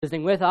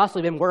Visiting with us,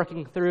 we've been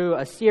working through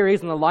a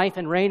series on the life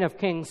and reign of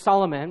King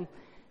Solomon,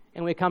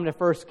 and we come to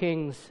 1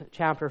 Kings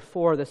chapter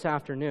 4 this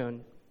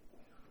afternoon.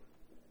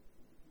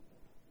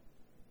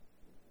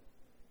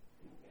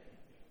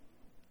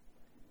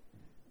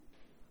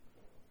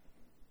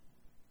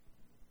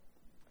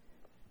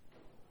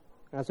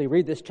 As we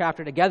read this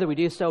chapter together, we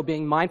do so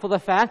being mindful of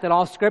the fact that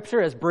all Scripture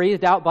is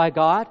breathed out by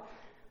God,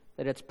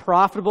 that it's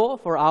profitable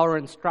for our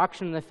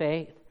instruction in the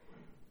faith,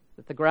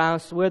 that the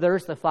grass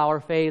withers, the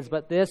flower fades,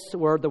 but this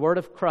word, the word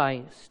of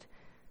Christ,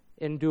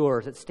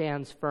 endures. It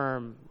stands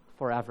firm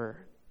forever.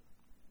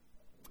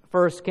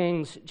 1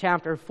 Kings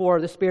chapter 4,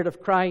 the Spirit of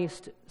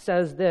Christ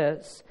says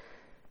this,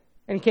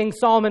 "And King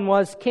Solomon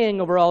was king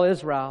over all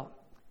Israel,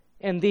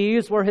 and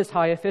these were his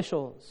high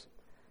officials.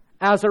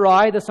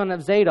 Azariah, the son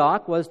of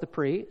Zadok, was the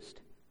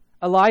priest.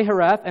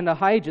 Elihareph and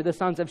Ahijah, the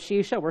sons of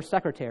Shisha, were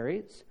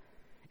secretaries.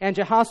 And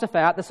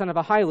Jehoshaphat, the son of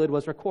Ahilud,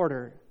 was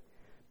recorder.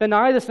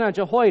 Benaiah, the son of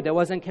Jehoiada,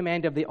 was in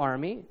command of the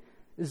army.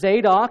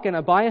 Zadok and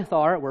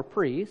Abiathar were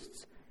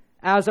priests.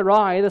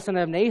 Azariah, the son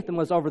of Nathan,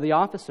 was over the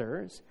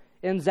officers.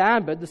 And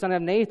Zabud, the son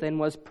of Nathan,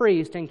 was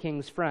priest and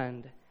king's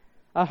friend.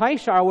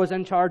 Ahishar was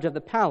in charge of the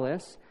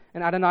palace,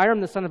 and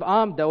Adoniram, the son of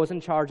Abdo, was in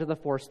charge of the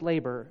forced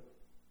labor.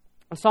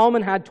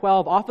 Solomon had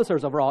 12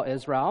 officers over all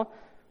Israel,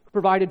 who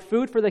provided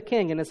food for the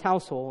king and his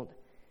household.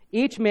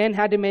 Each man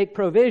had to make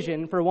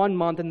provision for 1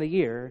 month in the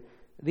year.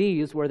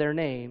 These were their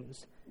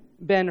names: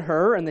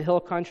 Ben-Hur in the hill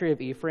country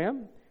of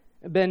Ephraim,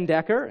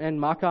 Ben-Decker and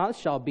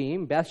Makaz,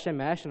 Shalbim,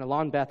 Beth-Shemesh, and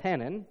Elon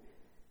Beth-Hanan,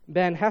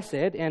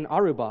 Ben-Hesed and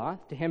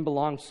Arubath, to him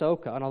belonged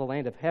Soka and all the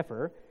land of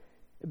Hefer,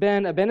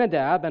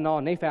 Ben-Abinadab and all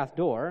Naphath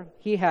Dor.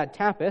 He had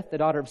Tapith, the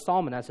daughter of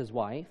Solomon, as his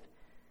wife,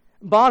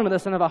 Bonman, the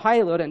son of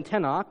Ahilud, and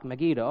Tenach,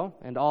 Megiddo,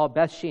 and all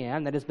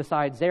Beth-Shean, that is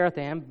beside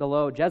Zeratham,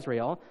 below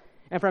Jezreel,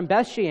 and from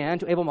Beth-Shean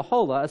to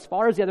Abel-Maholah, as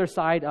far as the other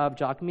side of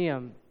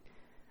Jokmeam.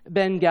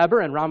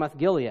 Ben-Geber and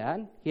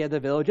Ramoth-Gilead. He had the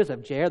villages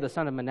of Jair, the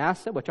son of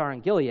Manasseh, which are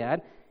in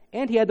Gilead,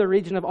 and he had the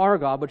region of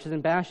Argob, which is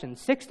in Bashan,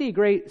 60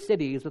 great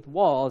cities with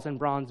walls and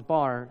bronze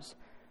bars.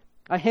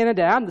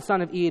 Ahinadab, the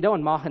son of Edo,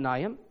 and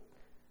Mahanaim.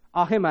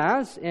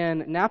 Ahimaaz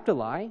in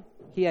Naphtali.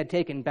 He had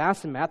taken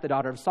Basemath, the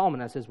daughter of Solomon,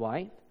 as his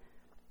wife.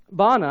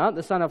 Bana,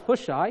 the son of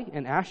Hushai,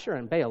 in Asher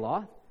and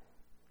Baaloth.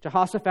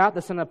 Jehoshaphat,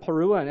 the son of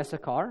Peruah, in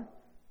Issachar.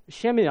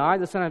 Shimei,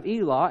 the son of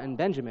Elah, in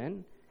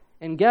Benjamin.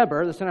 And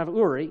Geber, the son of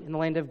Uri, in the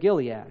land of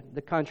Gilead,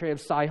 the country of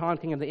Sihon,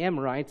 king of the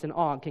Amorites, and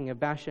Og, king of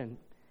Bashan.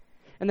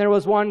 And there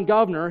was one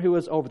governor who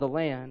was over the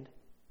land.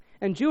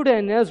 And Judah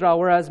and Israel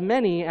were as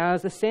many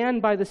as the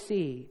sand by the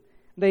sea.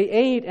 They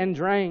ate and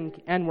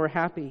drank and were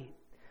happy.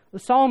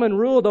 Solomon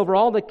ruled over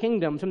all the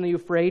kingdoms from the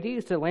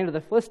Euphrates to the land of the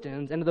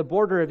Philistines and to the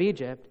border of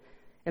Egypt.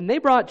 And they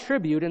brought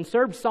tribute and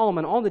served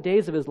Solomon all the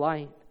days of his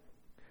life.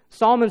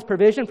 Solomon's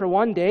provision for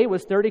 1 day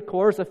was 30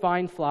 cores of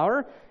fine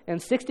flour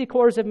and 60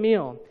 cores of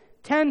meal,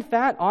 10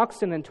 fat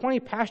oxen and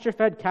 20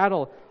 pasture-fed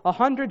cattle,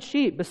 100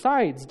 sheep,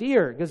 besides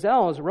deer,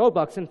 gazelles,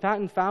 roebucks, and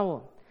fattened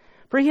fowl.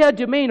 For he had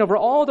domain over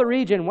all the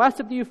region west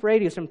of the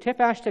Euphrates, from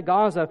Tiphash to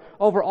Gaza,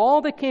 over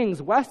all the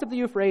kings west of the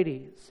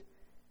Euphrates.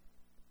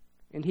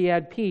 And he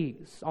had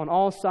peace on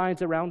all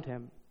sides around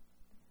him.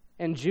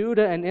 And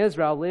Judah and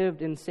Israel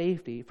lived in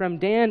safety, from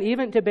Dan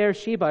even to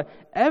Beersheba,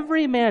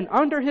 every man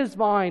under his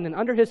vine and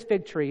under his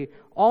fig tree,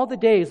 all the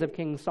days of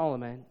King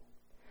Solomon.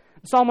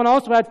 Solomon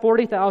also had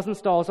 40,000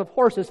 stalls of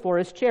horses for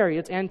his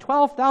chariots and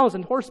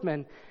 12,000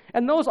 horsemen.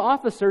 And those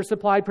officers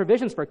supplied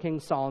provisions for King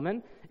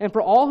Solomon and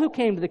for all who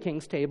came to the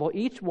king's table,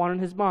 each one in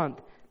his month.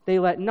 They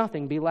let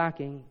nothing be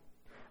lacking.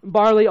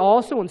 Barley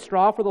also and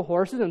straw for the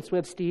horses and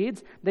swift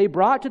steeds they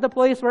brought to the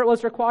place where it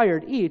was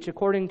required, each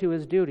according to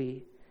his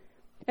duty.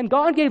 And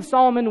God gave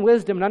Solomon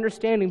wisdom and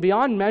understanding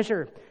beyond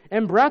measure,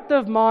 and breadth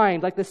of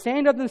mind like the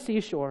sand of the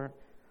seashore,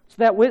 so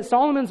that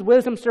Solomon's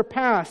wisdom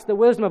surpassed the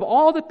wisdom of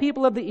all the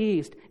people of the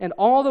east and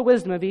all the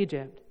wisdom of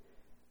Egypt.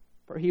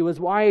 For he was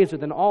wiser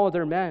than all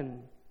other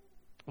men,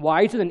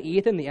 wiser than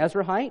Ethan the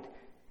Ezrahite,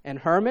 and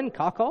Herman,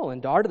 Cachal,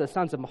 and Darda, the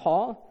sons of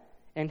Mahal,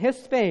 and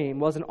his fame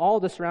was in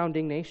all the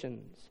surrounding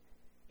nations.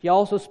 He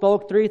also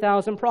spoke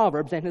 3,000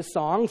 proverbs, and his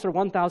songs were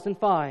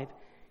 1,005.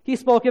 He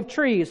spoke of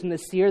trees, from the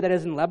cedar that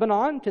is in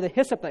Lebanon to the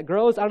hyssop that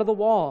grows out of the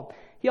wall.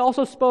 He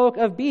also spoke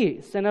of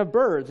beasts, and of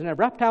birds, and of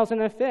reptiles,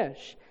 and of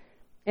fish.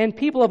 And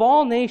people of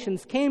all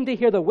nations came to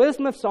hear the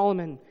wisdom of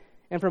Solomon,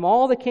 and from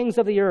all the kings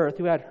of the earth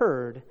who had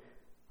heard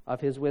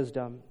of his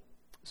wisdom."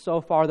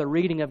 So far, the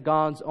reading of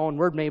God's own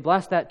word. May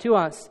bless that to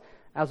us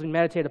as we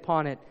meditate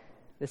upon it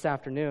this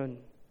afternoon.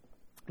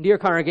 Dear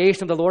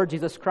congregation of the Lord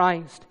Jesus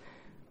Christ,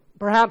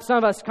 perhaps some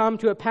of us come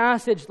to a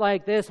passage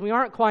like this, and we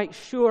aren't quite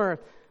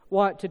sure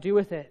what to do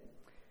with it.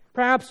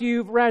 Perhaps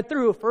you've read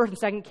through 1 and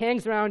 2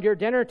 Kings around your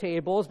dinner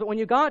tables, but when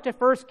you got to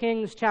 1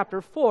 Kings chapter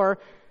 4,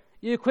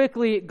 you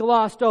quickly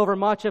glossed over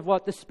much of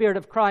what the Spirit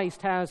of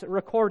Christ has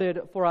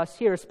recorded for us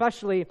here,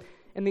 especially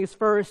in these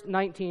first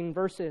 19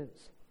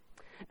 verses.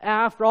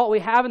 After all, what we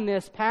have in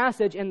this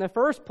passage in the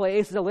first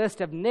place is a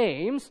list of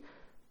names,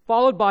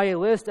 followed by a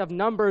list of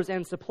numbers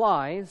and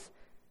supplies,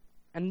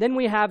 and then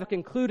we have a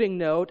concluding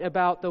note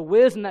about the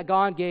wisdom that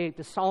God gave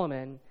to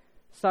Solomon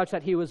such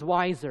that he was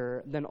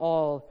wiser than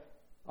all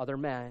other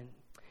men.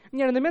 And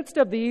yet in the midst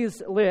of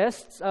these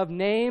lists of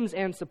names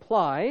and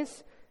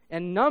supplies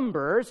and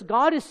numbers,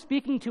 God is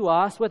speaking to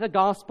us with a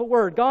gospel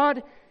word.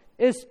 God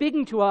is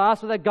speaking to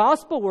us with a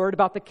gospel word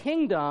about the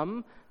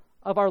kingdom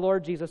of our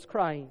Lord Jesus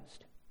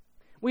Christ.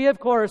 We, of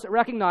course,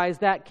 recognize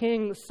that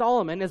King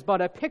Solomon is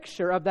but a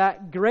picture of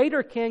that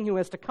greater king who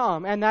is to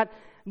come, and that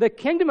the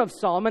kingdom of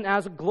Solomon,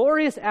 as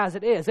glorious as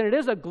it is, and it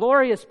is a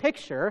glorious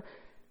picture,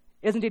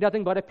 is indeed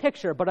nothing but a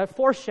picture, but a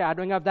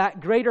foreshadowing of that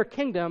greater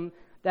kingdom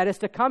that is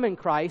to come in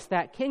Christ,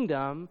 that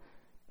kingdom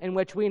in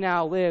which we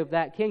now live,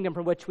 that kingdom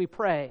from which we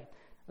pray,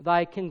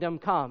 Thy kingdom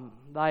come,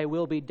 Thy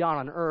will be done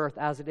on earth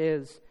as it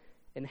is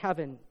in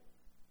heaven.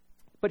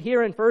 But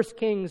here in 1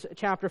 Kings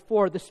chapter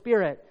 4, the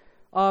Spirit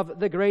of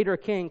the greater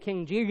King,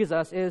 King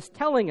Jesus, is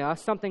telling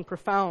us something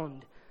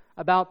profound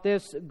about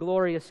this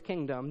glorious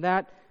kingdom,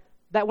 that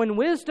when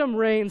wisdom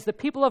reigns, the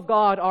people of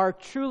God are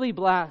truly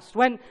blessed.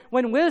 When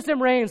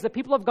wisdom reigns, the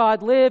people of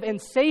God live in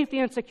safety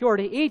and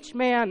security, each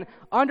man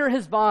under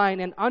his vine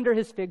and under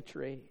his fig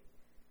tree.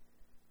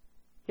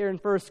 Here in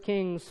 1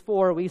 Kings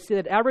 4, we see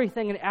that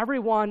everything and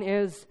everyone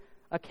is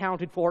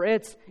accounted for.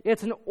 It's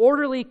an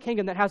orderly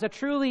kingdom that has a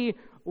truly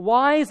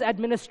wise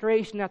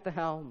administration at the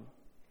helm.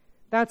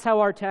 That's how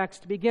our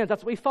text begins.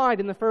 That's what we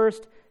find in the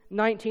first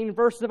 19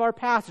 verses of our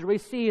passage. We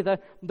see the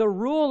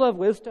rule of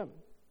wisdom.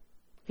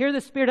 Here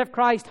the Spirit of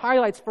Christ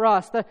highlights for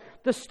us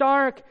the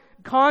stark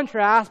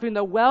contrast between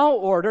the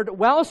well-ordered,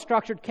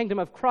 well-structured kingdom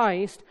of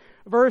Christ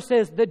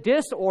versus the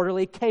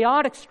disorderly,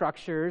 chaotic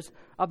structures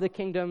of the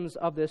kingdoms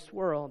of this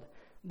world.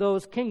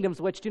 Those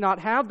kingdoms which do not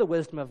have the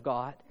wisdom of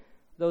God.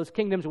 Those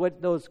kingdoms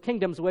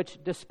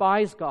which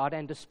despise God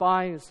and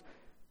despise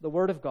the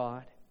Word of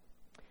God.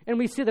 And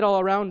we see that all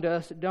around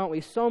us, don't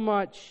we? So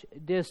much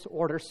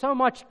disorder, so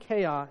much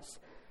chaos,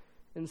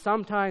 and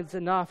sometimes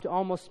enough to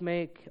almost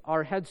make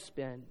our heads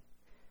spin.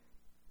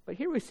 But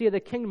here we see the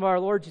kingdom of our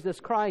Lord Jesus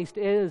Christ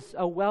is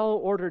a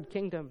well-ordered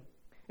kingdom.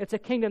 It's a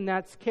kingdom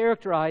that's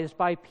characterized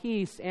by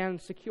peace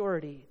and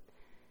security.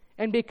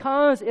 And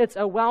because it's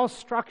a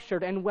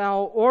well-structured and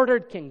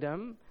well-ordered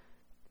kingdom,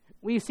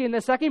 we see in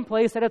the second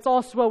place that it's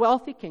also a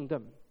wealthy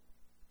kingdom.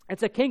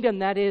 It's a kingdom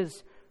that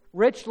is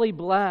richly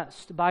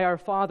blessed by our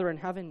Father in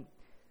heaven.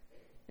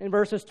 In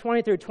verses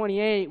 20 through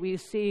 28, we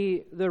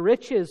see the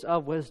riches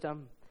of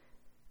wisdom.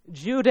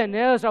 Judah and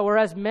Israel were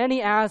as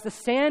many as the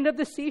sand of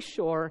the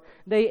seashore.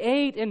 They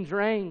ate and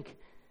drank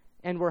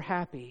and were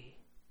happy.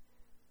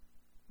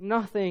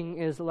 Nothing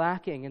is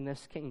lacking in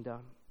this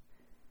kingdom.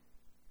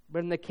 But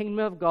in the kingdom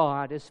of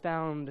God is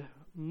found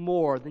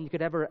more than you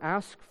could ever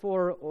ask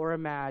for or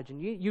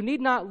imagine. You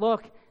need not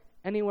look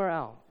anywhere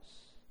else.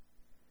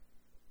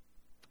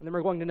 And then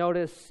we're going to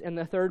notice in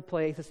the third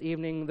place this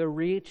evening the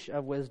reach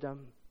of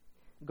wisdom.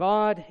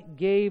 God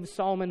gave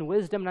Solomon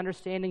wisdom and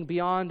understanding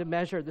beyond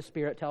measure, the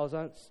Spirit tells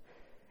us,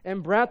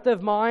 and breadth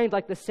of mind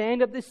like the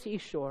sand of the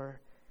seashore.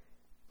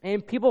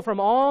 And people from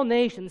all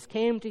nations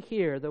came to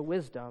hear the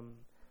wisdom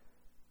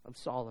of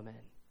Solomon.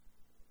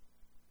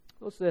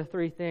 Those are the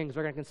three things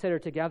we're going to consider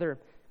together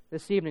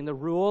this evening: the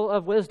rule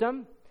of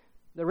wisdom,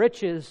 the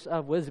riches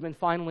of wisdom, and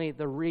finally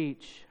the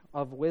reach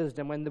of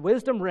wisdom. When the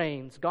wisdom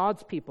reigns,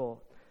 God's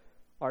people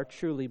are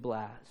truly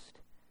blessed.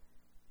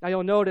 Now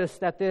you'll notice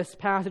that this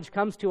passage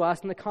comes to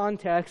us in the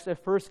context of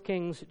 1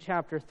 Kings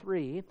chapter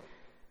 3.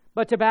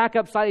 But to back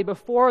up slightly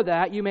before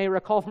that, you may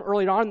recall from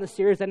earlier on in the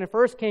series that in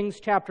 1 Kings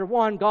chapter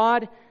 1,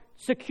 God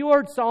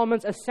secured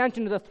Solomon's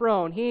ascension to the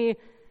throne. He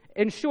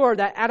ensured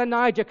that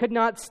Adonijah could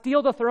not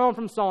steal the throne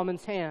from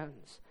Solomon's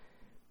hands.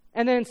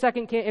 And then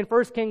in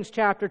 1 Kings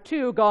chapter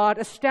 2, God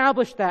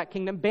established that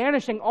kingdom,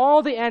 banishing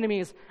all the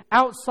enemies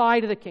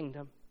outside of the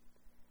kingdom.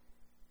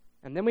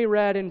 And then we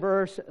read in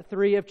verse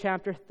 3 of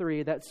chapter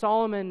 3 that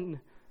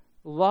Solomon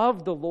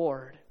loved the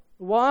Lord,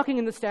 walking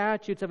in the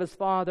statutes of his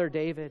father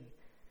David,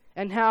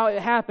 and how it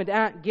happened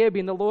at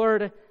Gibeon. The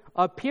Lord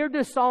appeared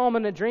to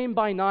Solomon in a dream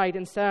by night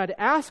and said,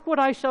 "Ask what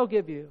I shall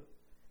give you."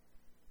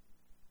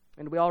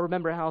 And we all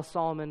remember how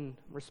Solomon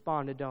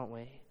responded, don't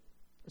we?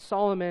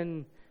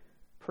 Solomon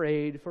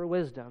prayed for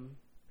wisdom,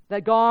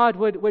 that God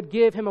would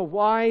give him a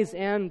wise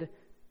and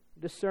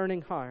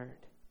discerning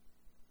heart.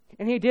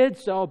 And he did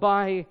so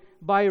by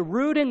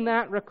rooting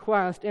that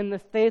request in the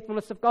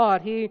faithfulness of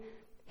God.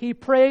 He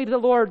prayed to the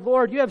Lord,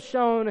 "Lord, you have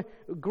shown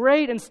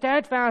great and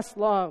steadfast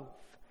love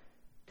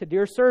to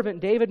dear servant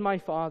David my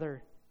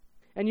father,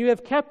 and you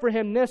have kept for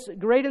him this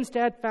great and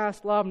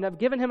steadfast love, and have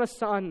given him a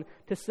son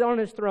to sit on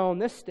his throne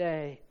this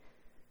day."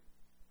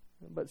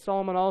 But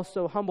Solomon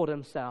also humbled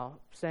himself,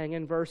 saying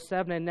in verse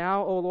 7, "And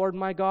now, O Lord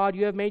my God,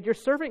 you have made your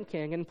servant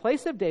king in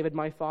place of David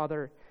my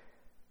father.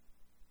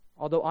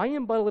 Although I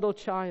am but a little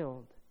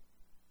child,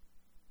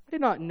 I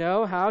did not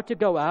know how to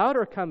go out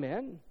or come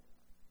in.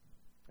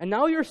 And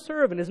now your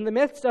servant is in the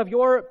midst of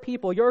your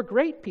people, your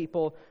great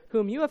people,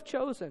 whom you have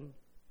chosen."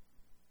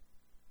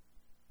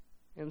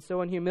 And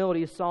so in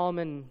humility,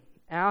 Solomon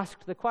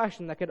asked the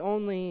question that could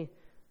only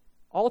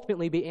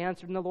ultimately be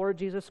answered in the Lord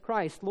Jesus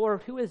Christ.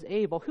 "Lord, who is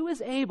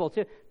able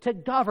to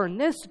govern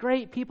this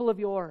great people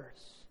of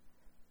yours?"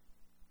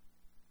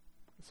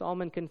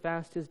 Solomon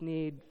confessed his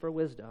need for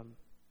wisdom.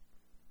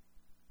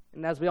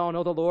 And as we all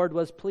know, the Lord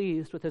was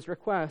pleased with his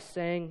request,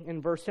 saying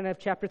in verse 10 of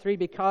chapter 3,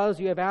 "Because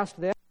you have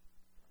asked this,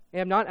 you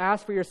have not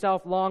asked for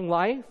yourself long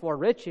life or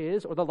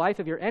riches or the life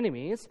of your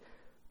enemies,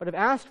 but have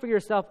asked for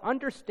yourself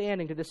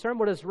understanding to discern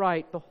what is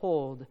right.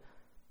 Behold,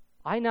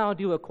 I now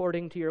do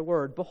according to your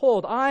word.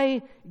 Behold,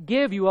 I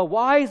give you a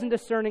wise and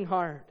discerning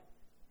heart,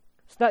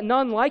 so that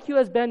none like you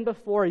has been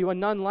before you, and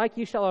none like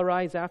you shall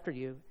arise after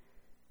you.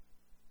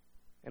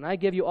 And I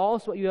give you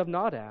also what you have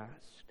not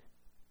asked,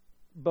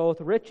 both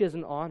riches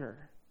and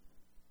honor,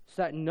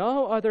 so that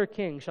no other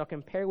king shall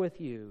compare with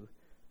you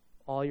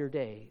all your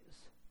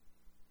days."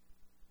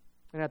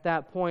 And at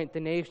that point, the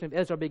nation of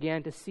Israel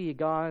began to see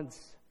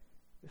God's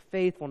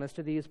faithfulness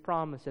to these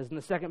promises. In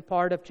the second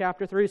part of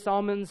chapter 3,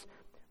 Solomon's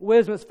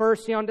wisdom is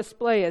first seen on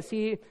display as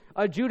he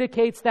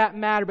adjudicates that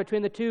matter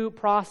between the two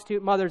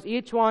prostitute mothers,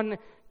 each one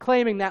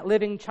claiming that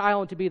living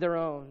child to be their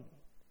own.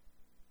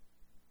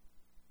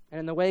 And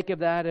in the wake of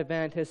that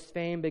event, his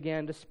fame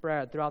began to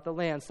spread throughout the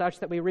land, such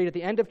that we read at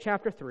the end of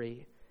chapter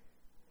 3,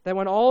 that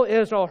when all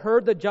Israel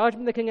heard the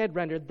judgment the king had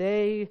rendered,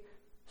 they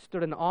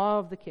stood in awe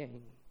of the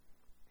king,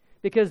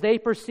 because they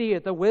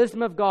perceived the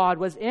wisdom of God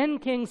was in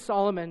King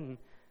Solomon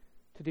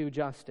to do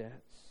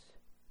justice.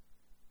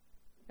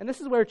 And this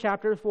is where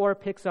chapter 4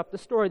 picks up the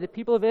story. The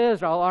people of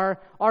Israel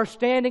are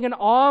standing in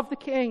awe of the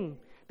king,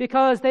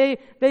 because they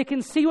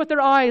can see with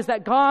their eyes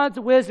that God's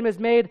wisdom is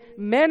made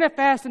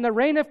manifest in the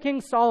reign of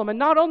King Solomon,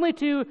 not only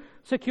to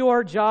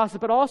secure justice,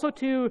 but also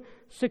to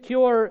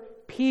secure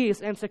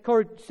peace and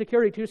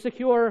security, to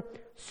secure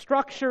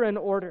structure and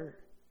order.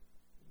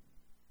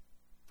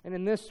 And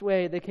in this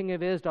way, the king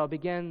of Israel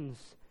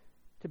begins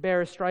to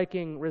bear a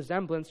striking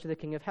resemblance to the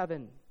king of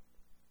heaven.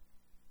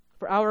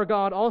 For our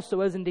God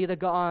also is indeed a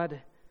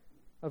God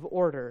of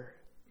order.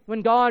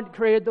 When God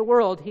created the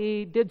world,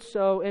 He did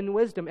so in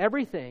wisdom.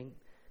 Everything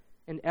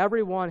and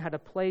everyone had a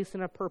place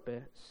and a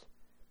purpose.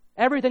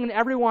 Everything and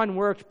everyone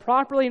worked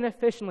properly and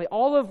efficiently.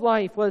 All of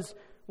life was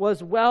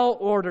well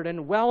ordered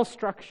and well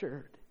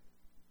structured.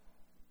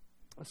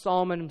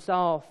 Solomon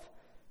himself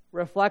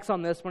reflects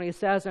on this when he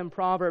says in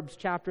Proverbs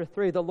chapter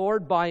 3, "The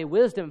Lord by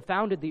wisdom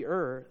founded the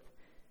earth,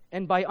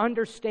 and by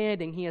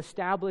understanding He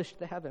established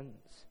the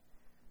heavens."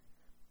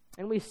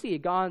 And we see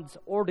God's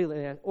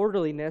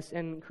orderliness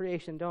in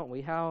creation, don't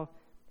we? How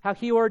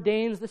He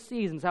ordains the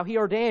seasons, how He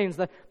ordains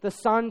the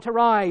sun to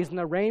rise and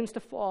the rains to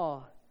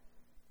fall.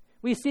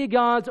 We see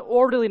God's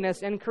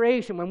orderliness in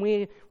creation when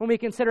we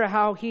consider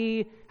how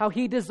He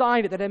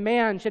designed it, that a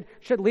man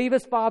should leave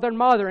his father and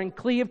mother and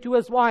cleave to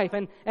his wife,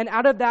 and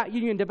out of that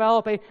union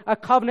develop a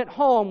covenant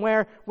home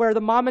where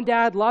the mom and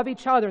dad love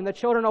each other and the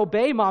children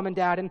obey mom and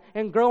dad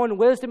and grow in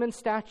wisdom and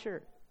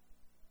stature.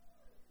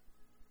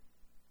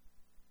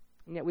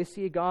 And yet we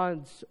see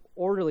God's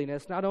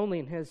orderliness not only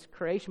in His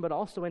creation, but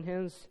also in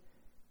His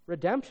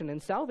redemption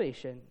and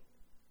salvation.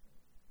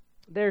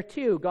 There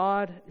too,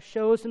 God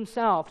shows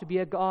Himself to be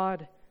a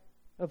God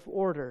of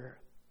order.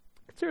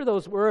 Consider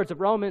those words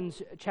of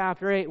Romans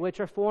chapter 8, which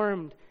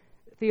Reformed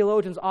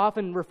theologians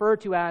often refer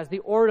to as the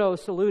Ordo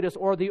Salutis,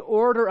 or the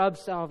order of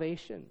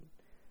salvation.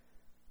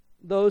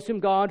 Those whom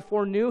God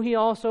foreknew, He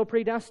also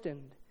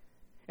predestined.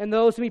 And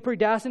those whom He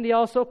predestined, He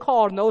also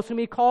called. And those whom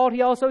He called,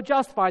 He also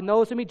justified. And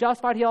those whom He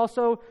justified, He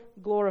also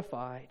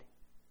glorified.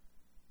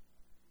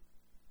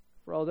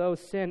 For although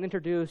sin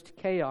introduced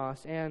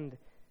chaos and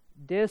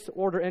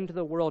disorder into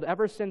the world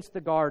ever since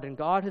the garden,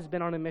 God has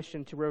been on a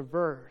mission to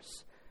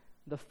reverse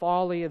the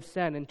folly of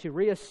sin and to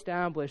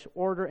reestablish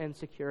order and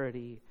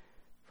security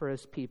for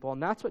His people.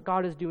 And that's what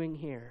God is doing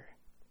here.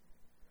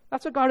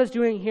 That's what God is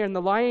doing here in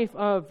the life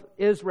of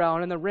Israel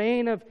and in the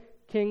reign of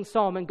King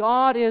Solomon.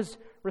 God is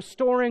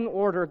restoring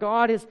order.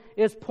 God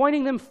is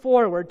pointing them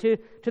forward to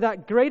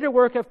that greater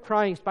work of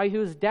Christ, by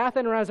whose death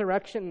and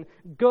resurrection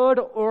good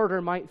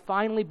order might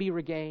finally be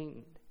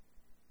regained.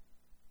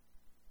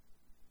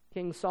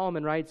 King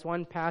Solomon writes,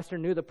 "One pastor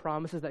knew the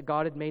promises that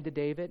God had made to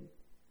David,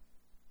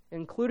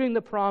 including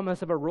the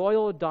promise of a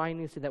royal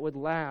dynasty that would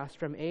last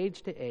from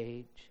age to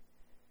age.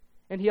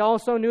 And he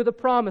also knew the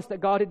promise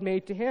that God had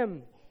made to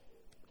him,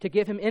 to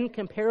give him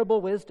incomparable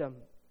wisdom.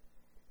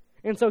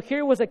 And so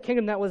here was a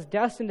kingdom that was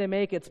destined to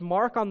make its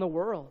mark on the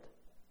world.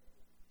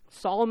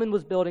 Solomon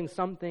was building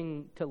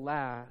something to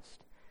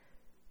last.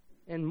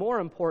 And more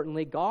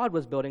importantly, God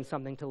was building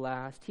something to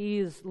last.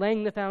 He's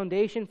laying the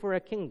foundation for a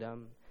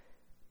kingdom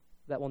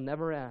that will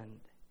never end."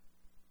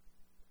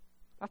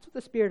 That's what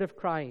the Spirit of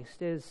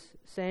Christ is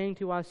saying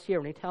to us here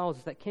when He tells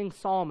us that King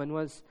Solomon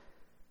was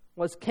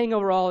king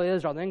over all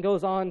Israel, and then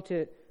goes on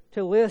to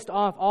list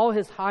off all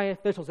his high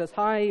officials, his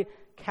high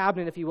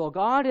cabinet, if you will.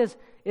 God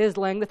is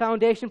laying the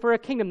foundation for a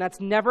kingdom that's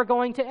never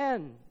going to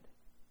end.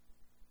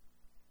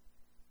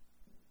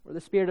 For the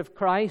Spirit of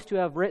Christ to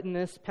have written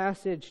this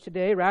passage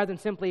today, rather than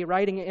simply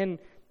writing it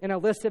in a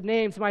list of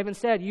names, He might have even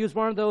said, use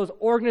one of those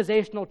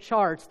organizational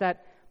charts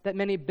that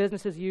many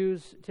businesses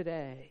use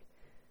today.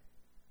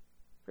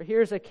 For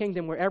here's a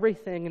kingdom where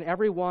everything and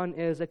everyone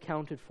is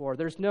accounted for.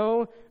 There's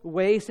no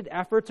wasted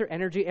efforts or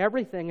energy.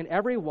 Everything and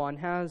everyone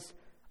has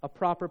a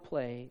proper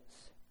place.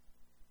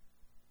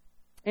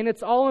 And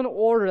it's all in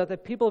order that the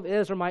people of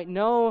Israel might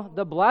know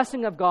the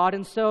blessing of God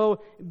and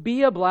so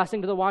be a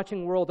blessing to the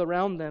watching world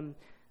around them,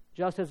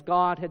 just as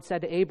God had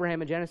said to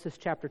Abraham in Genesis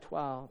chapter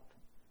 12.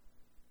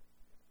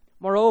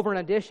 Moreover, in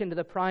addition to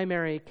the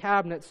primary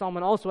cabinet,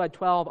 Solomon also had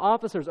 12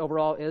 officers over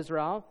all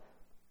Israel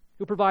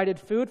who provided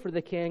food for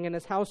the king and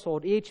his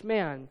household. Each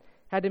man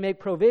had to make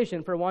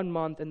provision for 1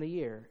 month in the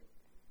year.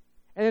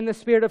 And then the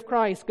Spirit of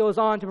Christ goes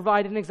on to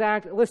provide an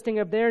exact listing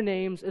of their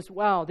names as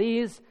well.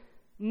 These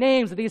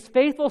names of these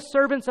faithful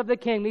servants of the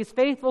king, these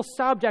faithful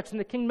subjects in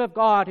the kingdom of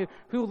God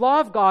who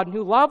love God and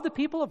who love the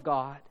people of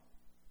God.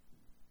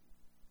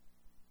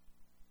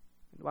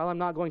 While I'm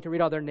not going to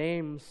read all their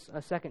names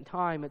a second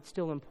time, it's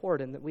still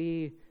important that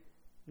we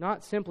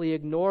not simply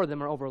ignore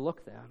them or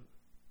overlook them.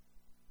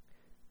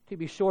 To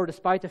be sure,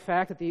 despite the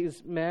fact that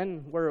these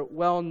men were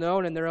well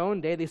known in their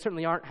own day, they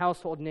certainly aren't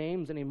household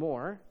names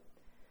anymore.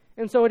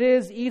 And so it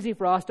is easy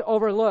for us to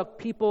overlook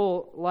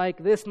people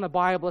like this in the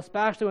Bible,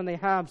 especially when they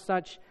have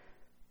such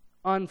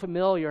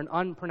unfamiliar and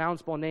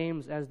unpronounceable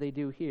names as they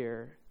do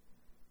here.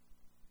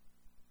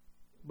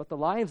 But the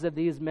lives of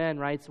these men,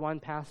 writes one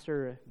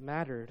pastor,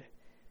 mattered.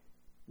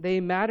 They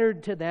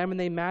mattered to them and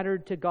they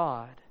mattered to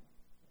God,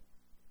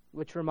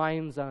 which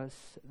reminds us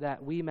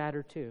that we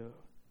matter too.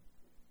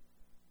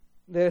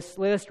 This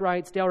list,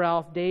 writes Dale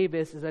Ralph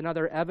Davis, is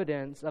another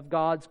evidence of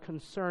God's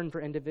concern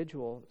for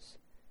individuals,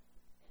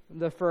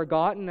 the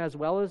forgotten as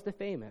well as the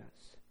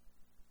famous.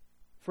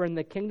 For in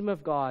the kingdom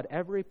of God,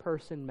 every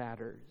person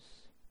matters.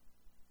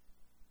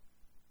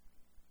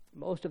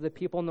 Most of the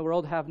people in the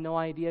world have no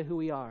idea who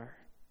we are.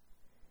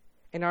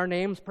 And our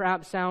names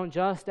perhaps sound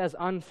just as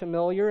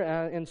unfamiliar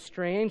and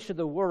strange to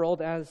the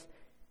world as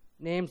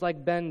names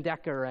like Ben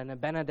Decker and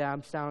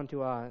Abinadab sound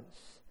to us.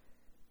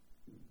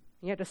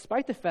 And yet,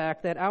 despite the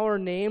fact that our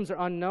names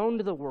are unknown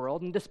to the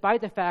world, and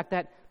despite the fact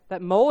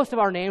that most of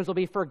our names will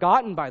be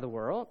forgotten by the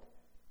world,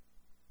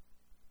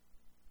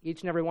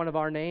 each and every one of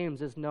our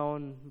names is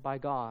known by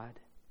God.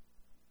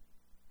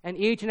 And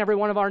each and every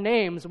one of our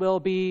names will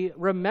be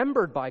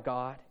remembered by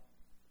God.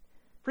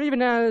 For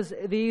even as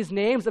these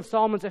names of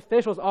Solomon's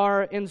officials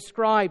are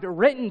inscribed,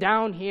 written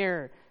down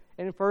here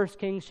in 1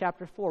 Kings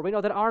chapter 4, we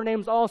know that our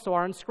names also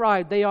are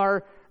inscribed. They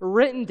are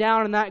written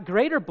down in that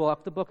greater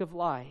book, the book of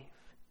life.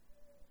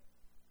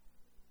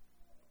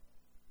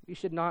 We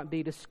should not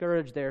be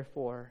discouraged,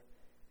 therefore,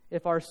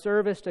 if our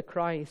service to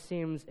Christ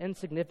seems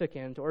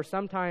insignificant or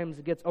sometimes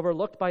gets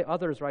overlooked by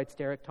others, writes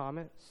Derek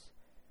Thomas.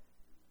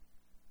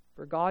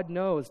 For God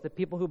knows the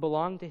people who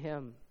belong to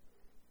Him,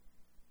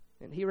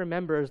 and He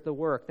remembers the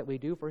work that we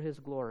do for His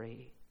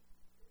glory.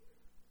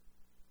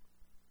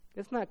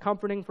 Isn't that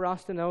comforting for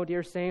us to know,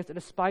 dear saints, that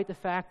despite the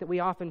fact that we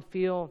often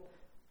feel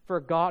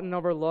forgotten,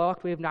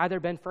 overlooked, we have neither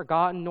been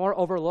forgotten nor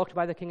overlooked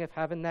by the King of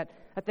Heaven, that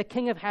the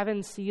King of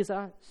Heaven sees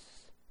us.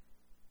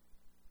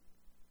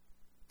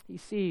 He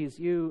sees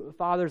you,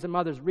 fathers and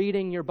mothers,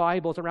 reading your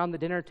Bibles around the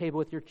dinner table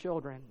with your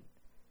children.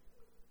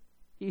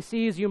 He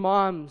sees you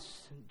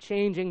moms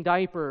changing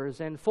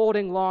diapers and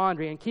folding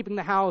laundry and keeping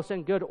the house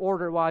in good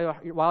order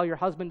while your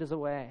husband is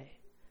away.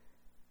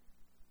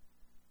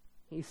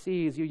 He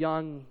sees you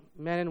young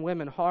men and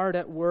women hard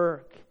at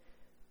work,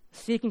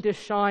 seeking to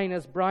shine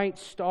as bright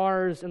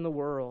stars in the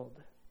world.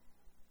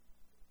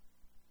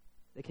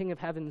 The King of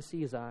Heaven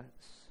sees us.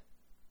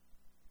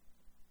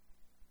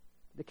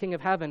 The King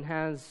of Heaven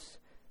has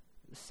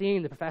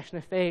seen the profession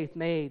of faith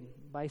made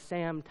by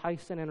Sam,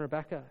 Tyson, and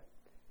Rebecca.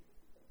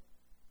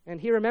 And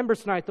He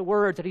remembers tonight the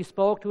words that He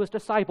spoke to His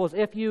disciples.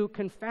 If you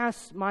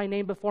confess my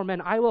name before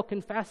men, I will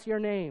confess your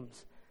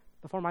names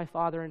before my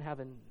Father in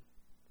heaven.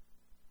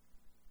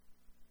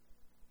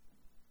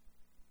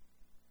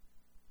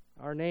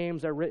 Our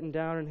names are written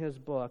down in His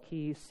book.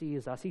 He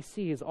sees us. He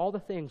sees all the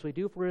things we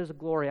do for His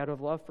glory out of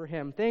love for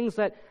Him, things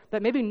that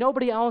maybe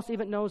nobody else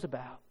even knows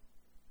about.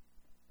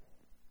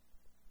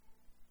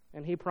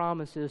 And He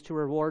promises to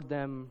reward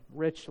them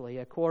richly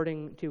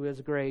according to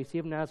His grace,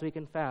 even as we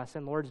confess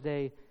in Lord's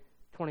Day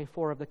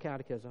 24 of the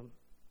Catechism.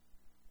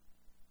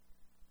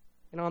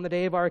 And on the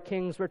day of our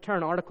King's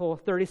return, Article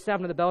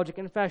 37 of the Belgic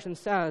Confession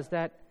says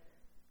that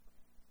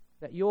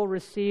you'll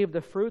receive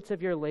the fruits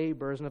of your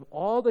labors and of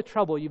all the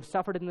trouble you've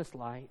suffered in this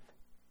life.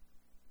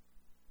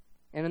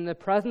 And in the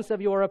presence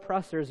of your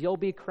oppressors, you'll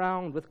be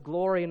crowned with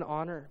glory and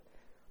honor.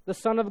 The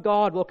Son of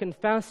God will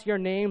confess your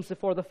names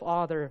before the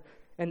Father,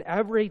 and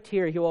every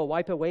tear He will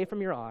wipe away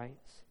from your eyes.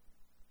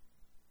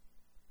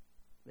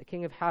 The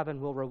King of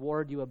Heaven will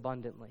reward you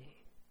abundantly.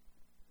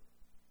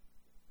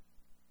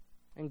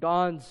 In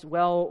God's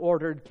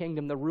well-ordered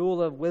kingdom, the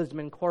rule of wisdom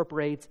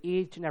incorporates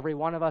each and every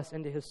one of us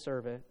into His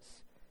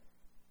service.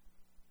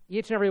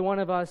 Each and every one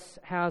of us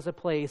has a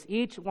place.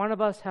 Each one of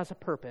us has a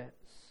purpose.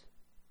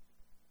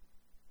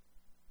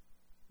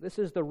 This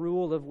is the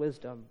rule of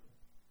wisdom.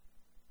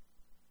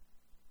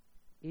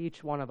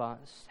 Each one of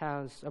us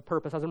has a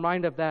purpose. I was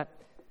reminded of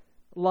that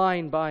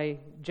line by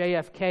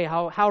JFK,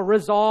 how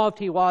resolved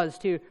he was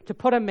to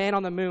put a man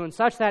on the moon,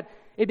 such that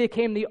it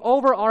became the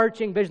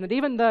overarching vision that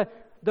even the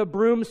the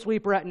broom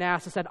sweeper at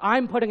NASA said,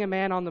 I'm putting a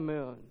man on the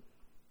moon.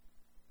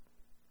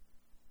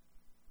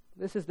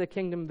 This is the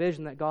kingdom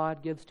vision that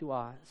God gives to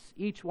us.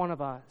 Each one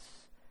of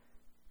us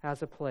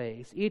has a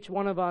place. Each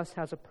one of us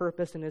has a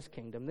purpose in his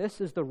kingdom.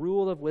 This is the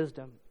rule of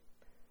wisdom,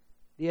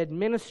 the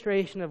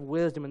administration of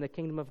wisdom in the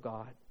kingdom of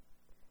God.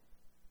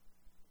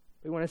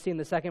 We want to see in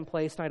the second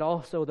place tonight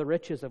also the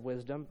riches of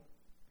wisdom.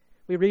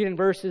 We read in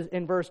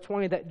verse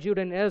 20 that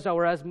Judah and Israel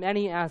were as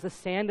many as the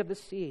sand of the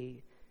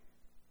sea.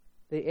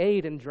 They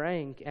ate and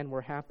drank and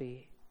were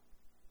happy.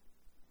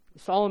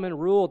 Solomon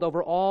ruled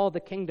over all the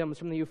kingdoms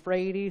from the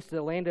Euphrates to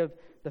the land of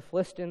the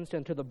Philistines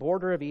and to the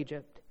border of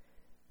Egypt.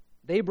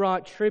 They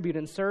brought tribute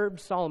and served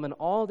Solomon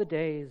all the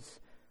days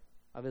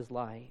of his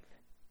life.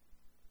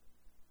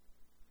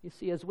 You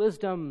see, as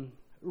wisdom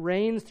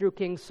reigns through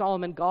King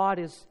Solomon, God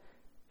is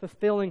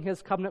fulfilling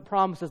his covenant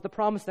promises, the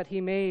promise that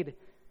he made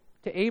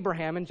to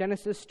Abraham in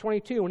Genesis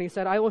 22 when he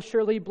said, I will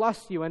surely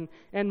bless you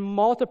and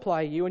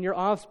multiply you and your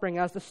offspring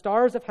as the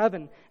stars of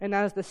heaven and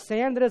as the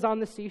sand that is on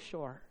the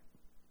seashore.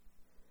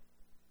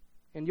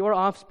 And your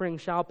offspring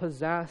shall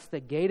possess the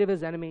gate of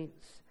his enemies,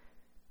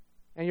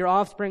 and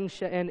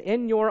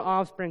in your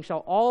offspring shall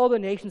all the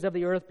nations of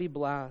the earth be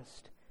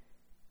blessed,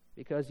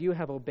 because you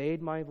have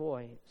obeyed my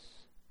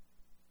voice.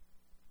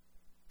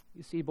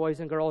 You see,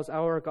 boys and girls,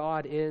 our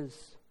God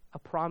is a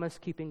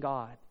promise-keeping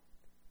God.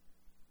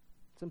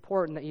 It's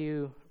important that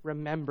you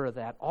remember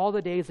that all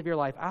the days of your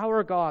life.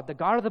 Our God, the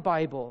God of the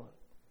Bible,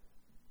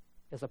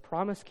 is a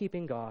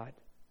promise-keeping God.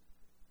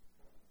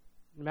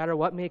 No matter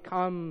what may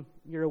come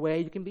your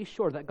way, you can be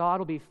sure that God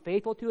will be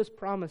faithful to his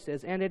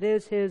promises, and it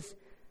is his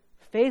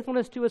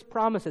faithfulness to his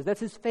promises. That's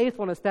his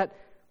faithfulness that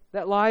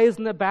lies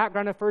in the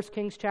background of 1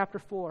 Kings chapter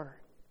 4.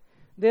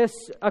 This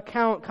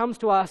account comes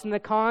to us in the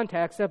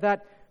context of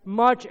that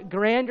much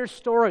grander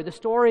story, the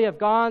story of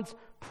God's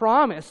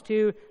promise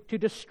to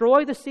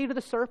destroy the seed of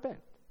the serpent.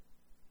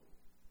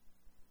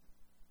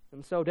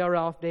 And so Dale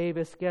Ralph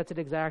Davis gets it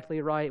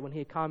exactly right when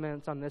he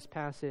comments on this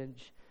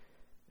passage.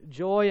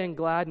 Joy and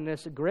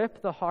gladness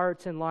grip the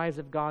hearts and lives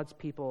of God's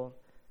people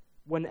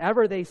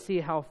whenever they see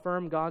how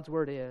firm God's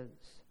word is.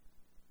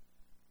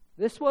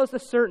 This is what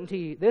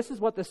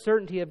the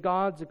certainty of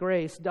God's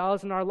grace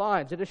does in our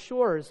lives. It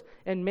assures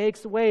and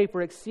makes way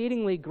for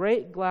exceedingly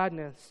great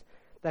gladness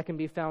that can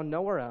be found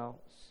nowhere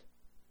else.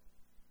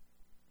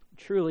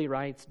 Truly,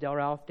 writes Dale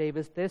Ralph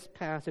Davis, this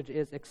passage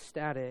is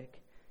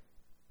ecstatic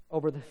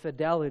over the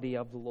fidelity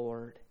of the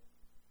Lord.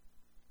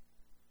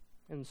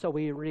 And so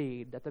we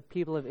read that the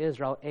people of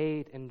Israel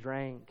ate and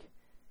drank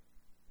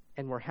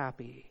and were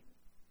happy.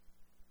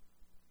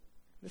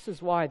 This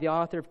is why the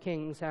author of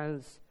Kings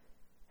has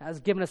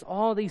given us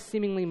all these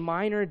seemingly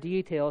minor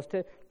details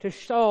to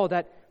show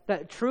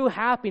that true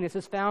happiness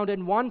is found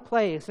in one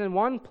place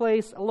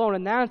alone,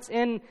 and that's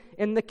in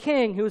the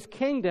king whose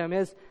kingdom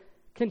is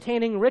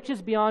containing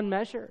riches beyond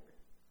measure.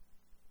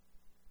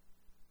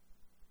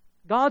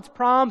 God's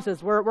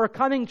promises were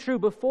coming true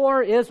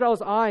before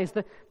Israel's eyes,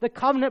 the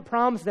covenant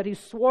promise that he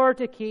swore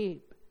to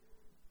keep.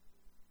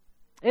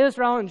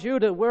 Israel and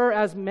Judah were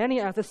as many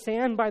as the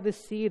sand by the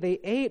sea. They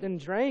ate and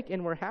drank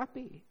and were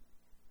happy.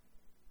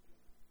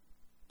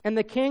 And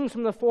the kings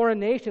from the foreign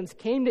nations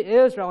came to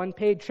Israel and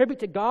paid tribute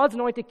to God's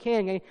anointed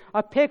king,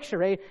 a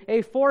picture,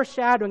 a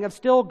foreshadowing of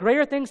still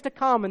greater things to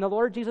come in the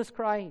Lord Jesus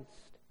Christ.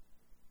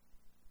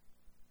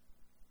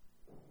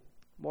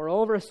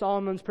 Moreover,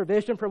 Solomon's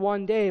provision for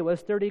one day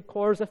was 30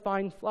 cores of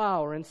fine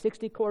flour and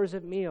 60 cores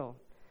of meal,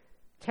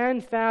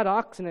 10 fat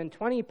oxen and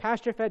 20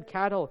 pasture-fed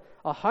cattle,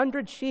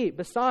 100 sheep,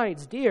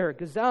 besides deer,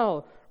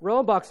 gazelle,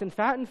 roebucks, and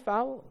fattened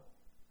fowl.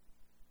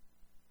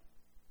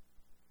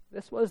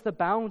 This was the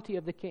bounty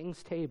of the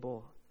king's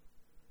table,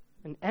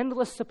 an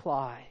endless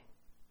supply.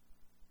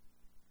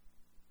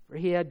 For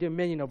he had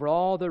dominion over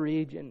all the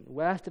region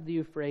west of the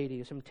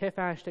Euphrates, from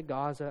Tiphash to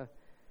Gaza,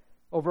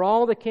 over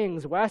all the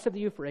kings west of the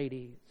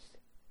Euphrates.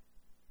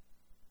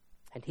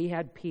 And he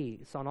had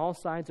peace on all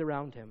sides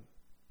around him.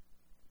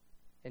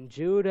 And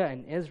Judah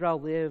and Israel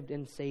lived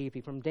in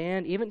safety, from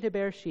Dan even to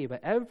Beersheba,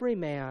 every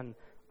man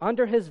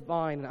under his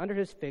vine and under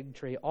his fig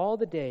tree, all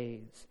the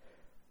days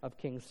of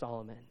King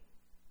Solomon.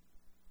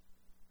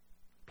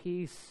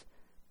 Peace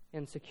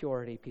and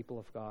security, people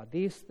of God.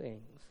 These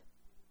things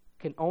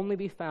can only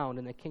be found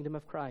in the kingdom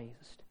of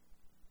Christ.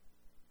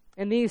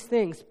 And these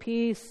things,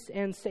 peace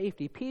and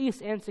safety, peace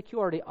and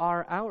security,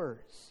 are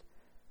ours,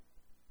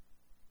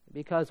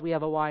 because we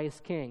have a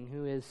wise king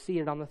who is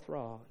seated on the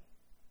throne.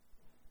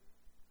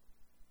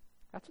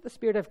 That's what the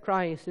Spirit of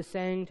Christ is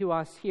saying to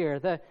us here.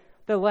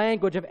 The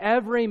language of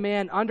every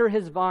man under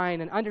his vine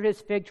and under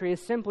his fig tree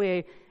is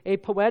simply a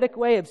poetic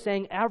way of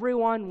saying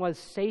everyone was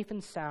safe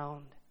and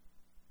sound.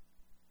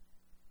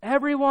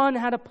 Everyone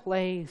had a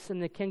place in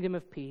the kingdom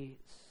of peace.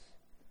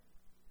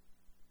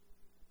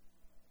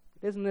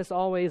 Isn't this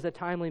always a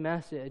timely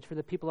message for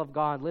the people of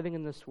God living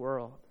in this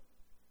world?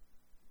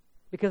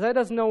 Because that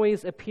doesn't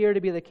always appear to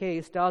be the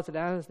case, does it?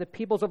 As the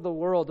peoples of the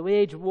world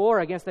wage war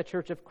against the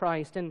church of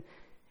Christ and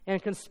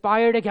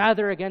conspire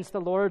together against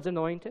the Lord's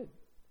anointed.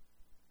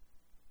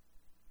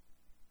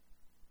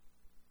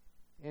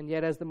 And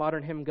yet, as the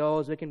modern hymn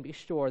goes, we can be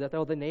sure that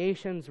though the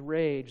nations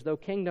rage, though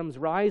kingdoms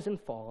rise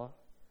and fall,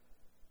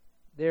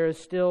 there is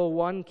still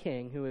one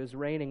king who is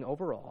reigning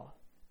over all.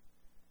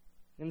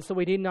 And so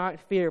we need not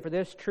fear, for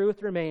this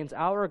truth remains: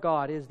 our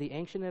God is the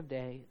Ancient of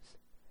Days.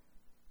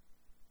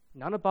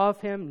 None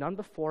above him, none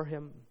before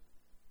him.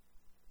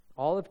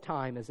 All of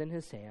time is in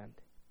his hand.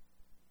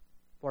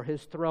 For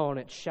his throne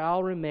it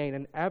shall remain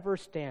and ever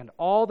stand.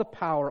 All the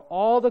power,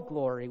 all the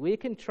glory, we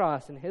can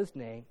trust in his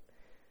name,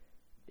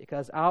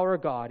 because our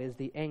God is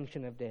the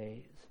Ancient of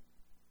Days.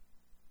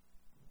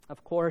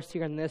 Of course,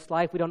 here in this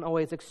life, we don't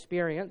always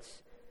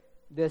experience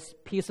this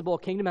peaceable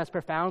kingdom as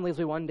profoundly as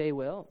we one day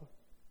will.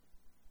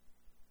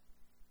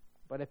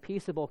 But a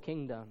peaceable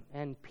kingdom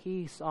and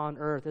peace on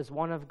earth is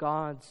one of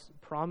God's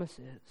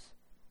promises.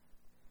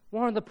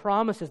 One of the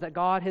promises that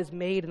God has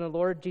made in the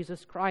Lord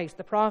Jesus Christ.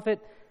 The prophet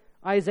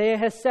Isaiah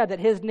has said that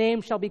his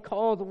name shall be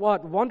called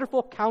what?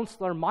 Wonderful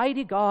Counselor,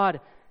 Mighty God,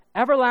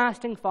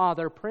 Everlasting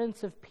Father,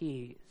 Prince of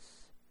Peace.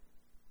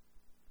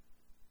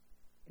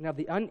 And of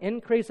the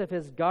increase of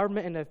his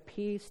government and of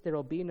peace there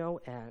will be no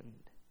end.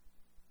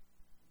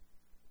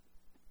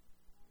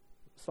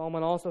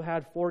 Solomon also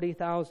had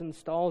 40,000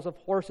 stalls of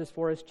horses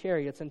for his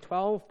chariots and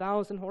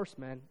 12,000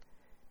 horsemen.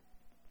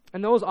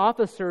 And those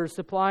officers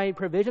supplied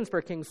provisions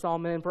for King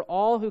Solomon, and for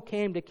all who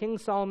came to King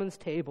Solomon's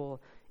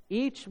table,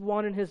 each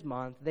one in his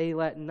month, they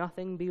let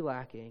nothing be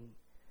lacking.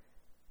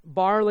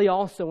 Barley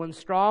also and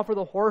straw for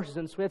the horses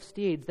and swift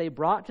steeds they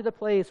brought to the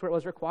place where it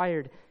was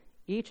required,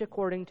 each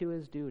according to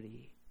his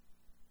duty.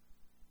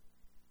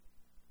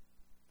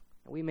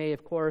 We may,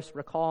 of course,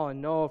 recall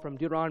and know from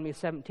Deuteronomy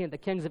 17 the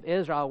kings of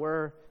Israel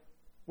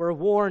were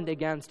warned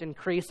against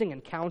increasing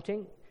and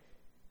counting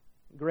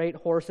great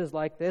horses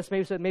like this.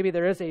 Maybe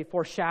there is a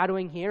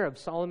foreshadowing here of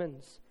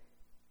Solomon's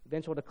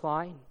eventual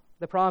decline.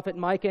 The prophet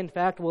Micah, in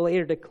fact, will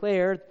later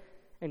declare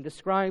and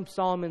describe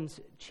Solomon's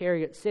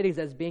chariot cities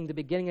as being the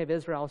beginning of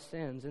Israel's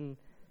sins. And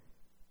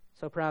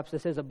so perhaps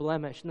this is a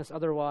blemish in this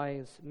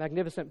otherwise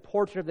magnificent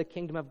portrait of the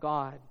kingdom of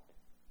God,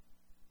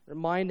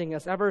 reminding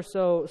us ever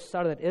so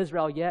subtly that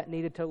Israel yet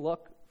needed to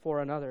look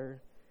for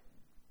another.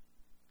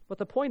 But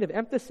the point of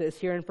emphasis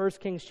here in 1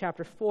 Kings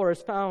chapter 4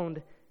 is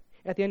found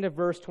at the end of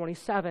verse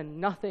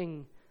 27.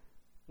 Nothing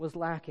was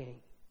lacking.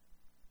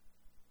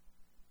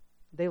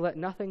 They let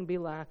nothing be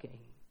lacking.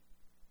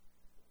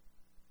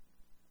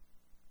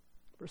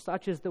 For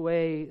such is the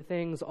way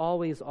things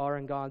always are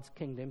in God's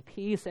kingdom.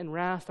 Peace and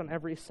rest on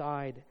every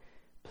side.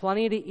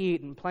 Plenty to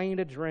eat and plenty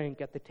to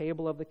drink at the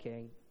table of the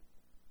king.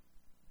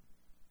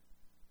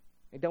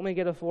 And don't we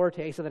get a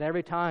foretaste of that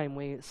every time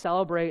we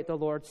celebrate the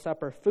Lord's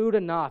Supper? Food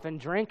enough and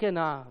drink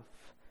enough,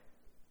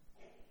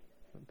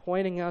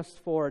 pointing us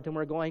forward, and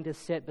we're going to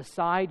sit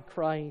beside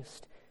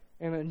Christ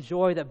and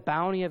enjoy the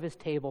bounty of his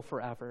table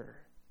forever.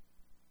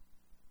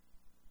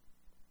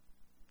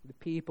 The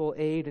people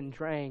ate and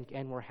drank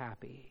and were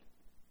happy.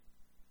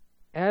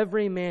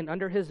 Every man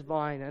under his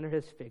vine, under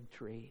his fig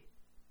tree,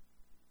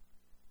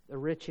 the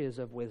riches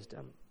of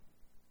wisdom.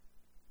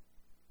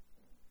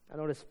 I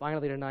notice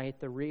finally tonight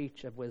the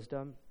reach of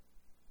wisdom.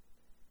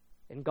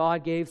 And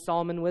God gave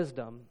Solomon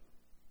wisdom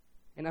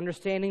and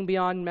understanding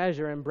beyond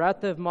measure and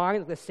breadth of mind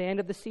like the sand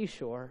of the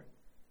seashore,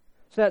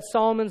 so that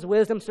Solomon's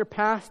wisdom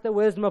surpassed the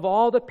wisdom of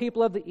all the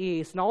people of the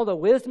east and all the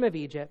wisdom of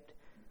Egypt.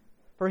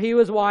 For he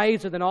was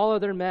wiser than all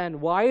other men,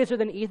 wiser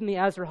than Ethan the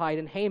Ezrahite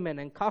and Haman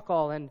and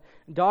Cachal and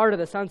Darda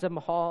the sons of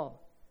Mahal.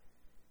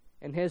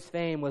 And his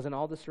fame was in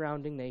all the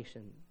surrounding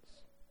nations.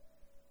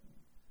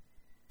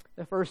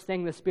 The first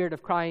thing the Spirit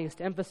of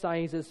Christ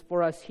emphasizes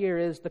for us here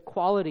is the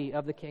quality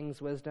of the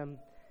king's wisdom.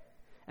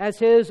 As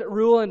his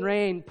rule and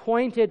reign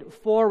pointed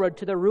forward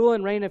to the rule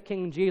and reign of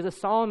King Jesus,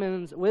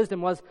 Solomon's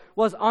wisdom was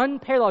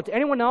unparalleled to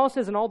anyone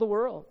else's in all the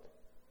world.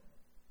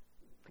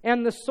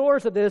 And the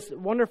source of this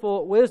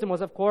wonderful wisdom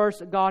was, of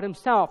course, God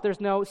himself. There's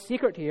no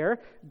secret here.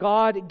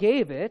 God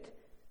gave it,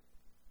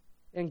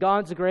 and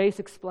God's grace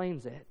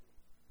explains it.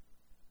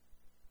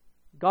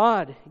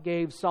 God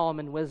gave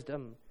Solomon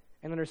wisdom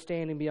and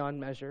understanding beyond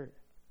measure.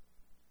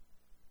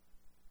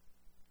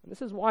 And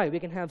this is why we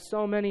can have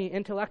so many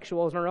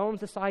intellectuals in our own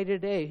society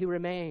today who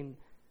remain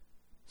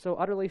so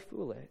utterly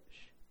foolish.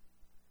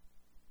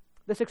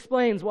 This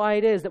explains why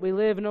it is that we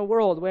live in a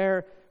world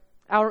where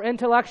our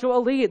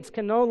intellectual elites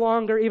can no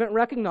longer even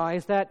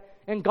recognize that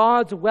in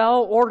God's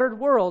well-ordered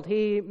world,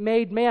 he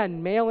made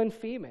man male and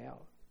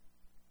female.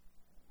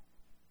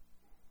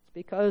 It's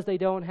because they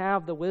don't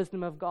have the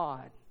wisdom of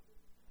God.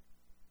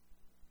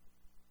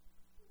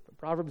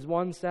 Proverbs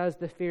 1 says,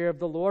 "The fear of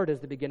the Lord is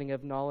the beginning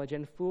of knowledge,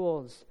 and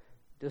fools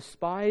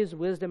despise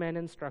wisdom and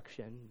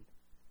instruction."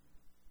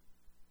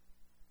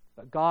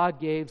 But God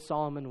gave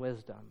Solomon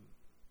wisdom,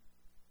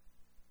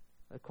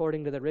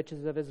 according to the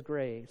riches of his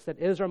grace, that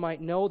Israel might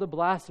know the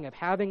blessing of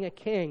having a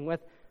king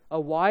with a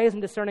wise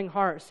and discerning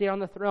heart sit on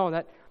the throne,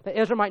 that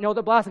Israel might know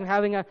the blessing of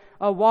having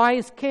a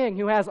wise king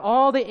who has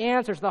all the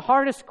answers to the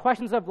hardest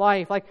questions of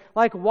life,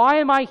 like why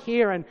am I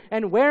here,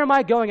 and where am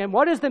I going, and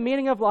what is the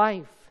meaning of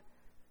life?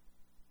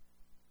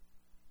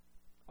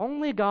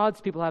 Only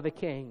God's people have a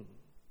king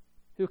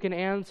who can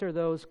answer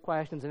those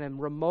questions in a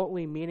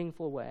remotely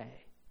meaningful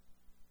way.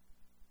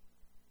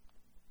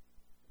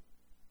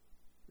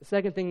 The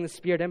second thing the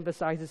Spirit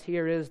emphasizes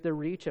here is the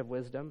reach of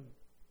wisdom,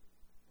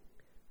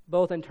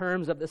 both in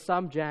terms of the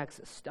subjects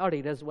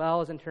studied as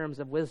well as in terms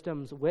of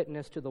wisdom's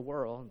witness to the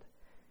world.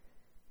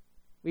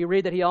 We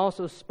read that he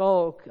also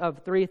spoke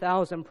of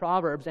 3,000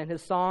 proverbs, and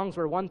his songs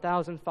were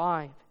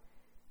 1,005.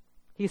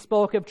 He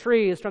spoke of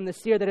trees, from the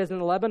cedar that is in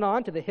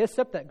Lebanon to the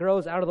hyssop that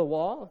grows out of the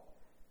wall.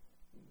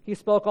 He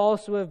spoke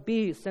also of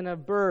beasts and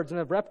of birds and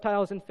of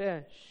reptiles and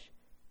fish.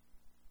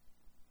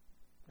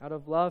 Out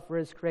of love for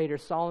his Creator,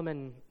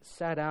 Solomon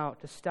set out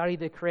to study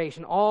the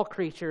creation, all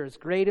creatures,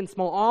 great and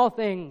small, all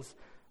things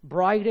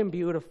bright and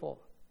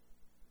beautiful.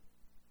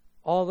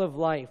 All of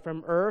life,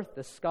 from earth,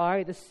 the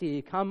sky, the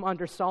sea, come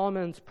under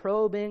Solomon's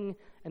probing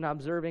and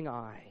observing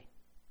eye.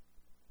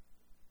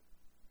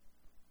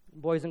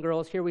 Boys and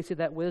girls, here we see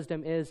that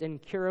wisdom is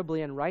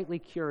incurably and rightly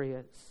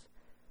curious.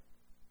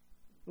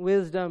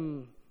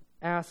 Wisdom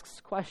asks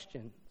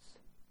questions.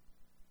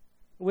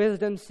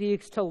 Wisdom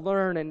seeks to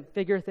learn and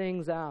figure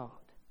things out.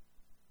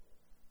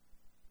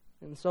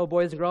 And so,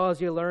 boys and girls,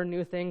 as you learn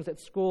new things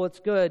at school, it's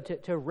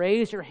good to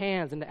raise your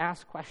hands and to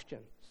ask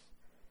questions.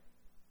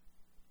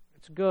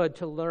 It's good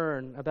to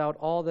learn about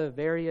all the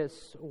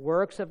various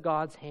works of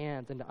God's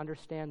hands and to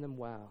understand them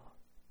well.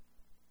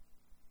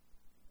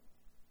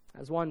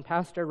 As one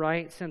pastor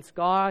writes, since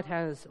God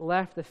has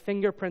left the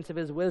fingerprints of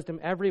his wisdom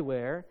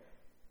everywhere,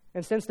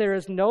 and since there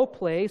is no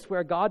place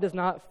where God does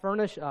not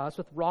furnish us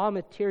with raw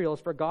materials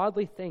for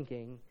godly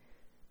thinking,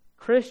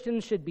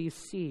 Christians should be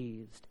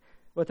seized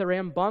with a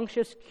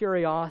rambunctious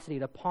curiosity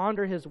to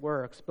ponder his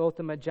works, both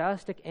the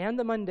majestic and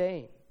the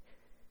mundane.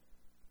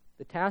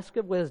 The task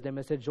of wisdom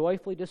is to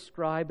joyfully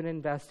describe and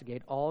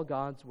investigate all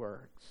God's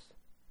works.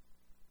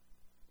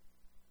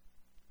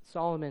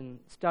 Solomon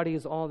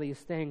studies all these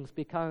things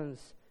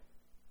because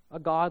a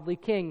godly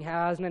king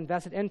has an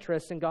invested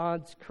interest in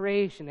God's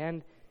creation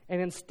and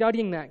in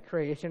studying that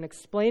creation,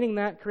 explaining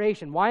that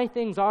creation, why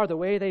things are the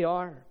way they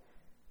are.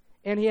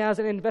 And he has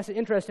an invested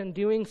interest in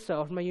doing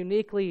so from a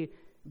uniquely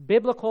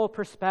biblical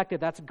perspective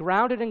that's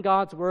grounded in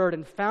God's Word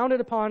and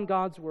founded upon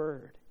God's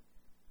Word.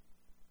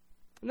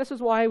 And this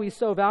is why we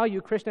so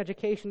value Christian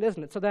education,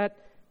 isn't it? So that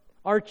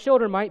our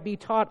children might be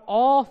taught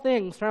all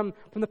things from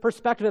the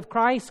perspective of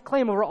Christ's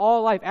claim over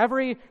all life,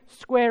 every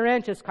square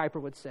inch, as Kuyper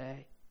would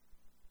say.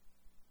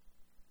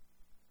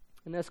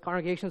 And this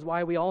congregation is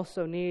why we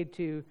also need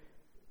to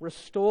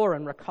restore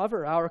and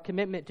recover our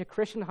commitment to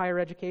Christian higher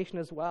education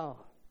as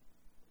well.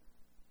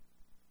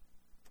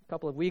 A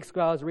couple of weeks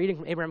ago, I was reading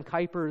from Abraham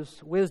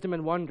Kuyper's Wisdom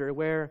and Wonder,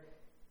 where,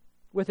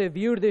 with a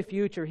view to the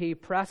future, he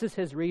presses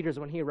his readers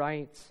when he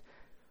writes,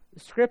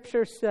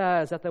 Scripture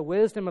says that the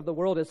wisdom of the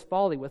world is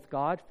folly with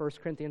God,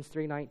 1 Corinthians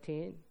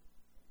 3:19.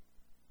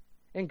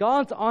 And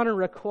God's honor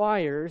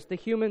requires the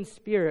human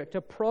spirit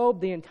to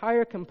probe the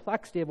entire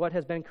complexity of what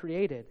has been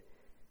created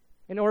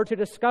in order to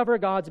discover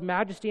God's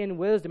majesty and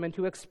wisdom and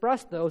to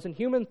express those in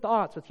human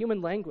thoughts with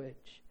human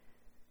language.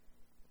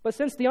 But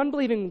since the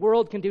unbelieving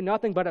world can do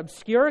nothing but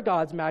obscure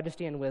God's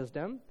majesty and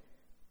wisdom,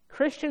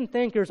 Christian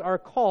thinkers are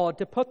called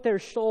to put their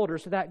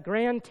shoulders to that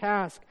grand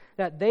task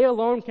that they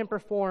alone can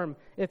perform,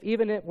 if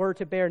even it were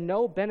to bear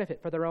no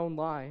benefit for their own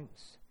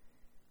lives.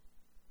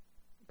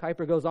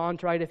 Kuyper goes on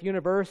to write, if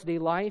university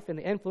life and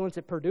the influence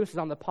it produces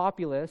on the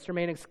populace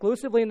remain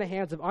exclusively in the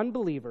hands of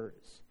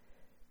unbelievers,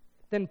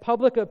 then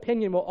public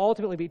opinion will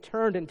ultimately be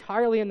turned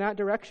entirely in that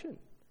direction,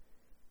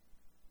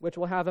 which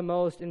will have a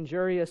most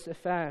injurious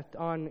effect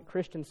on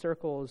Christian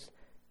circles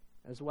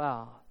as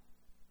well.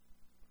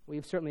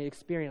 We've certainly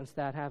experienced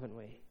that, haven't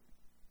we?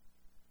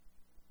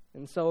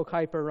 And so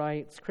Kuyper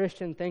writes,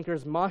 Christian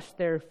thinkers must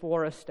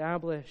therefore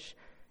establish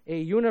a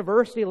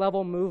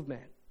university-level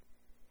movement,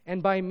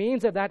 and by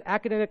means of that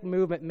academic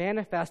movement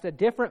manifest a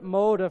different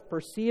mode of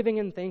perceiving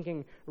and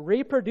thinking,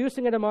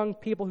 reproducing it among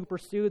people who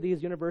pursue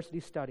these university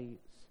studies.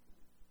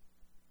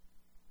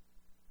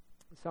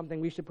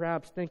 Something we should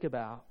perhaps think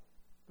about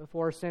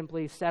before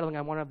simply settling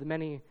on one of the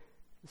many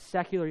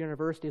secular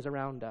universities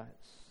around us.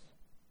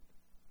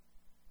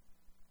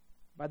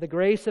 By the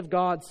grace of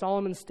God,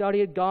 Solomon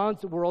studied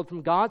God's world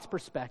from God's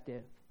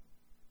perspective.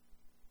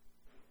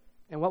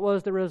 And what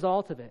was the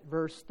result of it?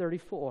 Verse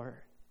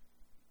 34.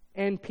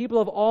 And people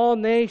of all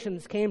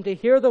nations came to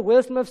hear the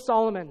wisdom of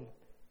Solomon,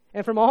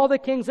 and from all the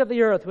kings of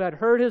the earth who had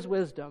heard his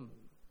wisdom.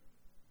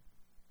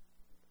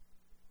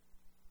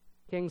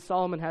 King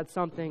Solomon had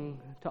something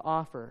to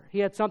offer. He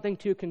had something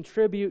to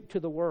contribute to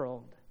the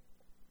world.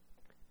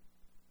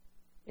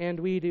 And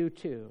we do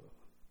too.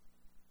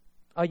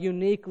 A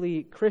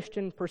uniquely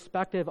Christian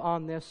perspective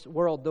on this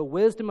world, the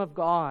wisdom of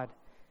God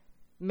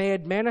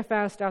made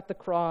manifest at the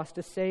cross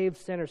to save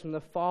sinners from the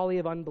folly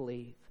of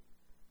unbelief.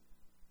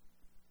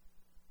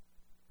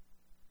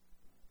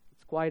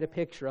 It's quite a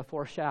picture, a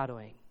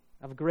foreshadowing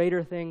of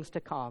greater things to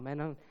come.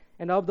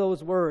 And of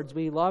those words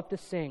we love to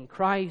sing,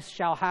 Christ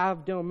shall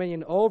have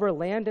dominion over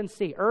land and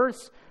sea.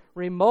 Earth's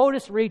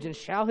remotest regions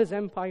shall his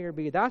empire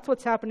be. That's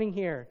what's happening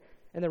here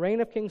in the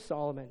reign of King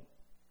Solomon.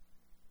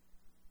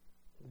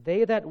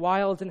 They that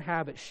wilds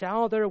inhabit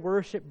shall their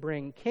worship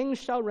bring. Kings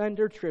shall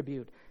render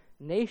tribute.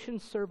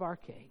 Nations serve our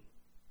King.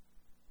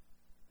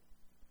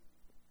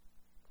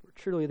 For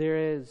truly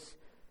there is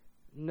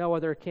no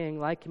other king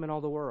like him in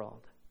all the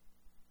world,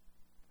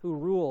 who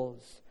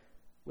rules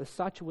with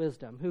such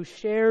wisdom, who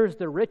shares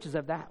the riches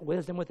of that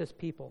wisdom with his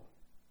people,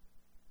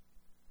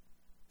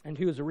 and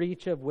whose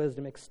reach of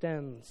wisdom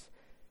extends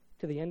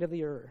to the end of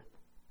the earth.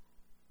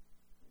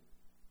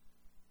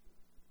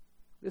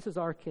 This is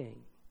our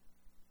King.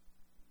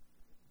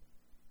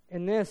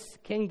 And this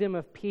kingdom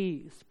of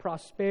peace,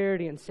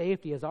 prosperity, and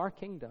safety is our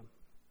kingdom.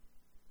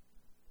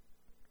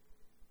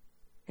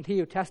 And he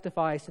who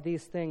testifies to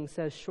these things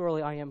says,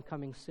 surely I am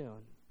coming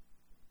soon.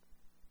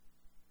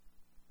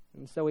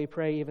 And so we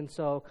pray, even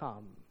so,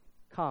 come.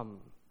 Come,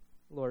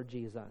 Lord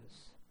Jesus.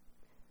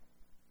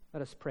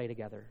 Let us pray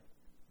together.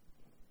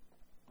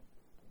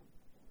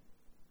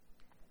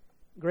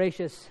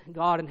 Gracious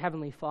God and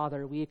Heavenly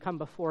Father, we come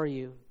before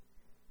you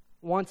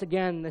once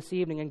again this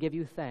evening and give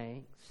you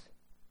thanks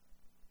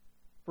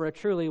for a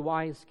truly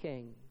wise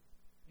King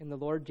in the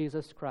Lord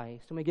Jesus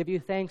Christ. And we give you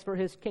thanks for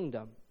his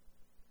kingdom,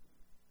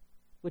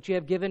 which you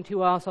have given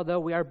to us, although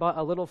we are but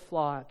a little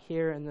flock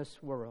here in this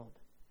world.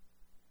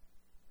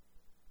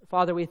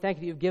 Father, we thank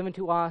you that you've given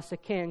to us a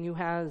King who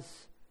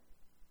has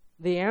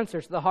the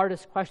answers to the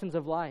hardest questions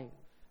of life,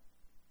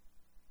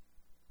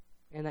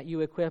 and that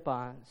you equip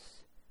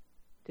us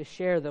to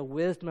share the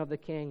wisdom of the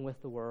King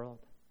with the world.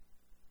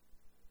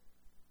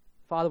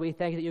 Father, we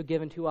thank you that you've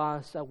given to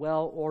us a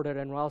well-ordered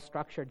and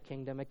well-structured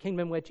kingdom, a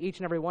kingdom in which each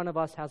and every one of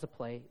us has a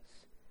place,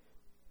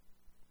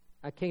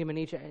 a kingdom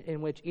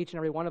in which each and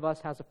every one of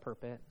us has a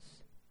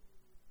purpose,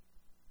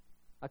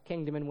 a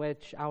kingdom in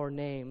which our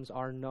names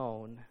are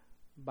known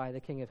by the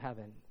King of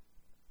Heaven,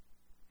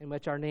 in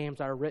which our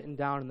names are written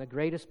down in the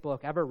greatest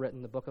book ever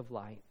written, the book of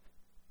life.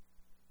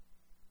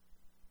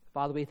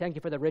 Father, we thank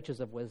you for the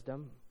riches of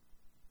wisdom,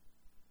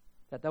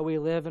 that though we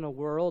live in a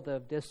world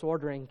of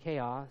disorder and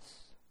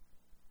chaos,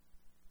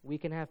 we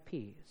can have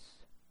peace.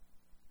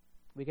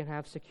 We can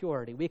have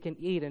security. We can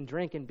eat and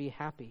drink and be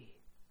happy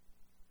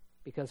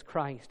because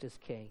Christ is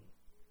King.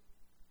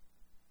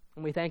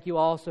 And we thank you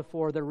also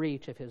for the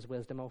reach of his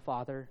wisdom, O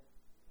Father,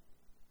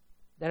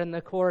 that in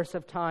the course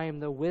of time,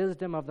 the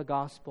wisdom of the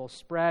gospel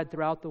spread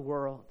throughout the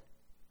world,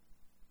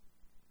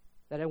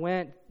 that it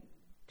went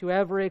to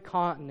every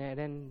continent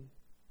and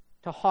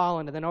to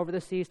Holland and then over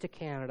the seas to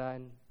Canada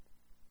and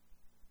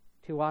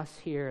to us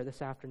here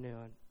this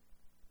afternoon.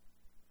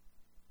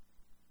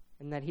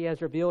 And that he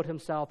has revealed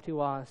himself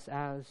to us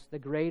as the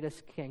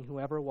greatest King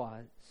who ever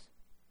was,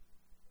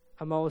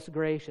 a most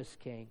gracious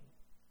King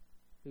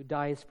who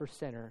dies for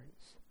sinners.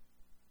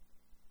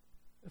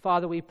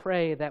 Father, we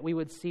pray that we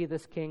would see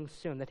this King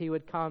soon, that he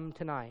would come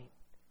tonight,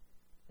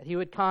 that he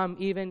would come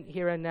even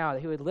here and now,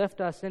 that he would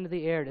lift us into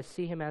the air to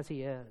see him as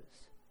he is,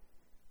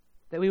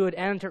 that we would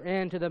enter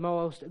into the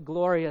most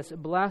glorious,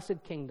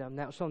 blessed kingdom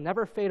that shall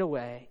never fade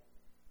away,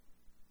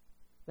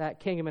 that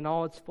kingdom in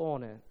all its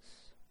fullness,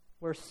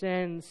 where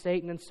sin,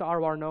 Satan, and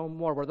sorrow are no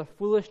more, where the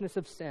foolishness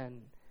of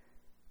sin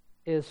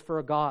is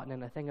forgotten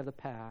and a thing of the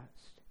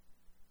past.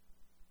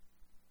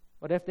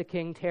 But if the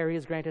King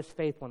tarries, grant us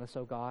faithfulness,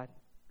 O God.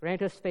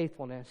 Grant us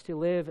faithfulness to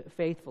live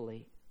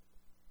faithfully,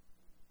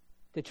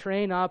 to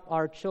train up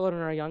our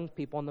children and our young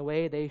people in the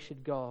way they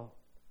should go,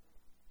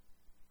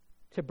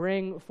 to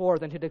bring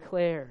forth and to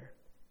declare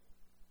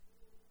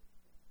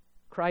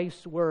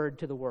Christ's word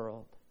to the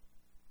world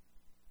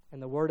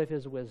and the word of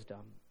his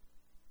wisdom.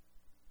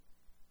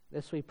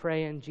 This we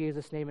pray in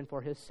Jesus' name and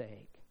for his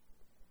sake.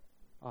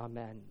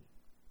 Amen.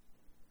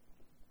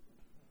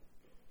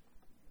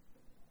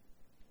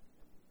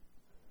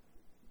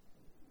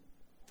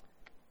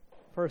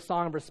 For a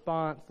song of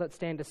response, let's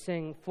stand to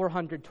sing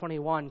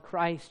 421,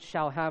 Christ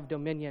Shall Have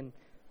Dominion.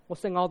 We'll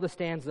sing all the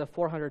stanzas of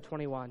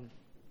 421.